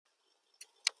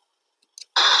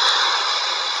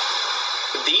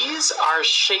These are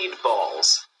shade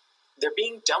balls. They're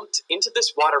being dumped into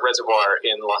this water reservoir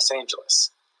in Los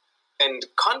Angeles. And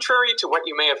contrary to what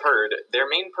you may have heard, their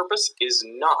main purpose is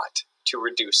not to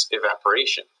reduce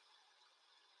evaporation.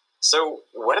 So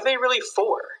what are they really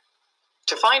for?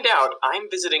 To find out, I'm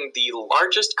visiting the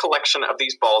largest collection of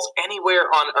these balls anywhere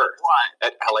on Earth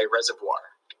at LA Reservoir.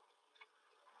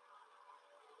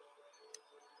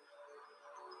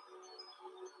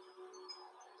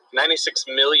 $96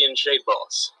 million shade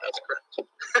balls. That's correct.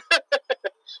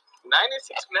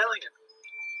 96 million.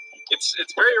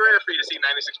 It's very rare for you to see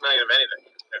 96 million of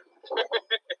anything.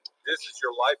 This is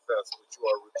your life vest, which you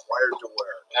are required to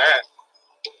wear. All right.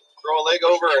 Throw a leg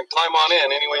over and climb on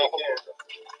in any way you can.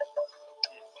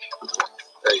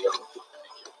 There you go.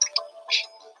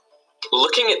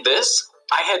 Looking at this,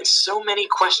 I had so many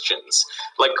questions.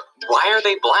 Like, why are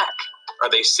they black? Are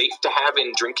they safe to have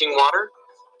in drinking water?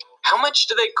 How much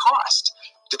do they cost?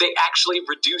 Do they actually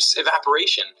reduce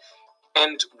evaporation?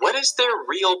 And what is their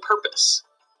real purpose?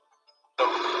 Is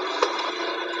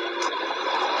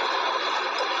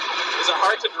it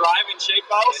hard to drive in shade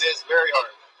balls? It is very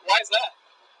hard. Why is that?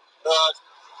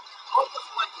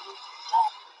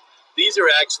 These are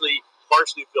actually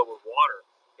partially filled with water.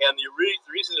 And the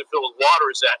reason they're filled with water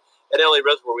is that at LA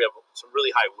Reservoir we have some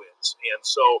really high winds. And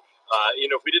so,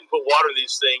 if we didn't put water in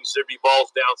these things, there'd be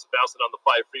balls bouncing on the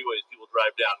 5 freeways people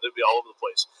drive down. They'd be all over the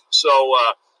place.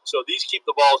 So these keep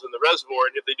the balls in the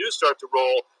reservoir, and if they do start to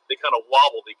roll, they kind of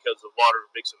wobble because the water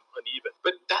makes them uneven.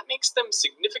 But that makes them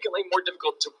significantly more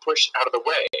difficult to push out of the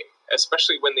way,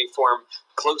 especially when they form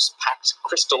close packed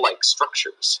crystal-like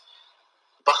structures.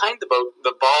 Behind the boat,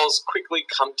 the balls quickly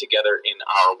come together in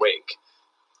our wake,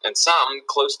 and some,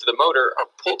 close to the motor,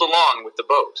 are pulled along with the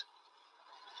boat.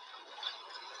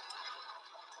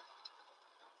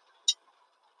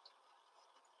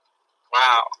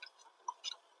 Wow.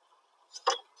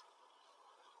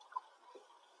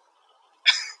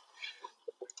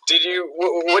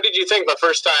 What did you think the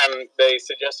first time they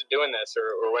suggested doing this,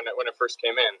 or when it first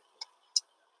came in?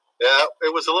 Yeah,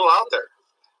 it was a little out there.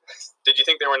 Did you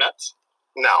think they were nuts?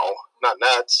 No, not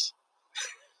nuts.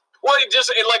 Well,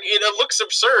 it looks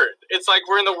absurd. It's like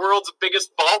we're in the world's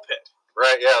biggest ball pit.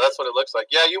 Right, yeah, that's what it looks like.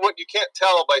 Yeah, you can't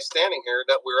tell by standing here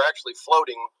that we're actually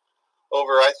floating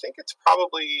over, I think it's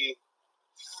probably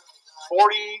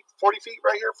 40 feet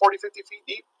right here, 40, 50 feet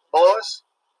deep below us.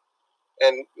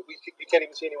 And you can't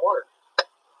even see any water.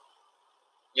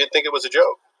 You'd think it was a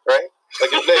joke, right?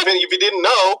 Like if you didn't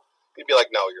know, you'd be like,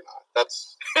 no, you're not.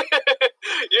 That's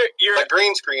you're a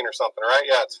green screen or something, right?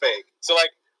 Yeah, it's fake. So like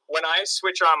when I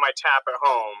switch on my tap at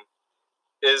home,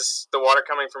 is the water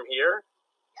coming from here?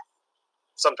 Yes.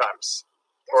 Sometimes.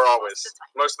 Or always.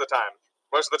 Most of the time.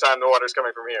 Most of the time the water's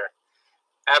coming from here.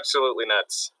 Absolutely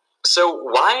nuts. So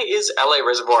why is LA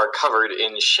Reservoir covered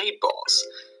in shade balls?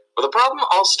 Well, the problem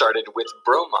all started with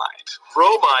bromide.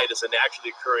 Bromide is a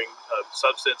naturally occurring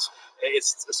substance.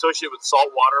 It's associated with salt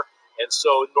water. And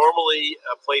so normally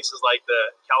places like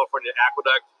the California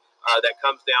aqueduct that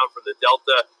comes down from the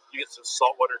Delta, you get some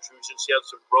saltwater intrusions. You have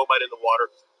some bromide in the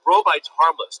water. Bromide's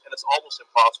harmless, and it's almost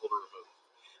impossible to remove.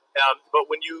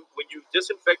 But when you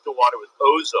disinfect the water with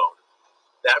ozone,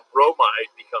 that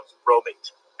bromide becomes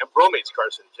bromate. And bromate's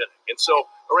carcinogenic. And so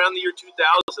around the year 2000,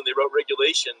 they wrote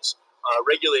regulations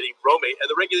regulating bromate. And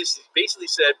the regulations basically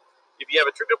said, if you have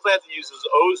a treatment plant that uses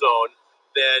ozone,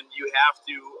 then you have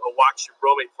to watch your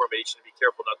bromate formation and be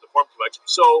careful not to form too much.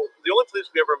 So the only place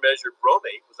we ever measured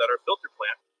bromate was at our filter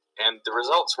plant. And the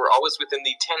results were always within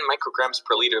the 10 micrograms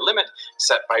per liter limit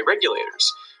set by regulators.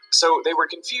 So they were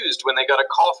confused when they got a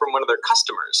call from one of their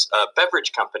customers, a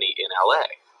beverage company in LA.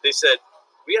 They said,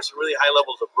 we have some really high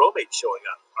levels of bromate showing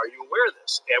up. Are you aware of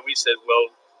this? And we said, well,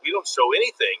 we don't show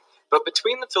anything. But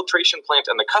between the filtration plant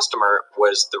and the customer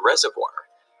was the reservoir.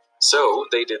 So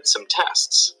they did some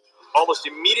tests. Almost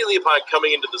immediately upon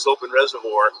coming into this open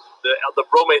reservoir, the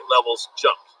bromate levels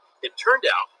jumped. It turned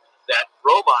out that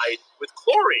bromide with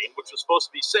chlorine, which was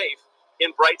supposed to be safe,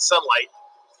 in bright sunlight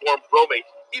formed bromate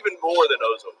even more than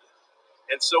ozone did.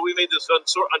 And so we made this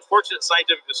unfortunate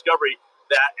scientific discovery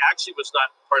that actually was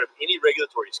not part of any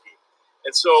regulatory scheme.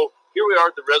 And so here we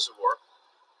are at the reservoir.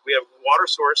 We have water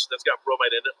source that's got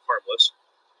bromide in it, harmless.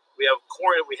 We have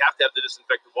chlorine, we have to have the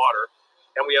disinfected water.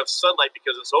 And we have sunlight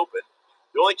because it's open.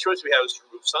 The only choice we have is to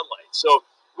remove sunlight. So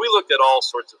we looked at all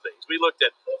sorts of things. We looked at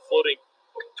floating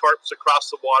tarps across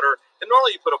the water. And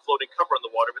normally you put a floating cover on the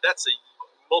water, but that's a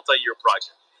multi-year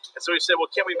project. And so we said,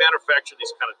 well, can we manufacture these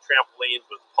kind of trampolines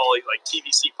with like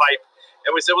PVC pipe?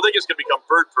 And we said, well, they're just going to become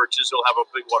bird perches. They'll have a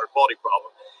big water quality problem.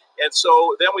 And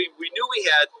so then we knew we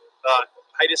had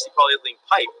high-density polyethylene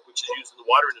pipe, which is used in the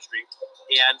water industry,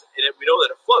 and we know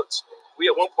that it floats. We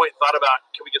at one point thought about,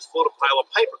 can we just float a pile of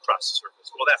pipe across the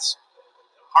surface? Well, that's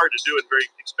hard to do and very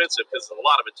expensive because it's a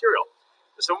lot of material.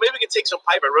 So maybe we can take some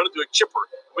pipe and run it through a chipper.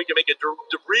 And we can make a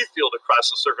debris field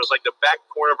across the surface, like the back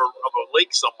corner of a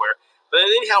lake somewhere. But then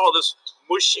you have all this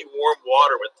mushy, warm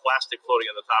water with plastic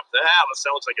floating on the top. That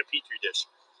sounds like a petri dish.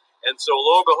 And so,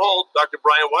 lo and behold, Dr.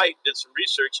 Brian White did some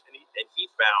research, and he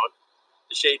found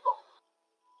the shade ball.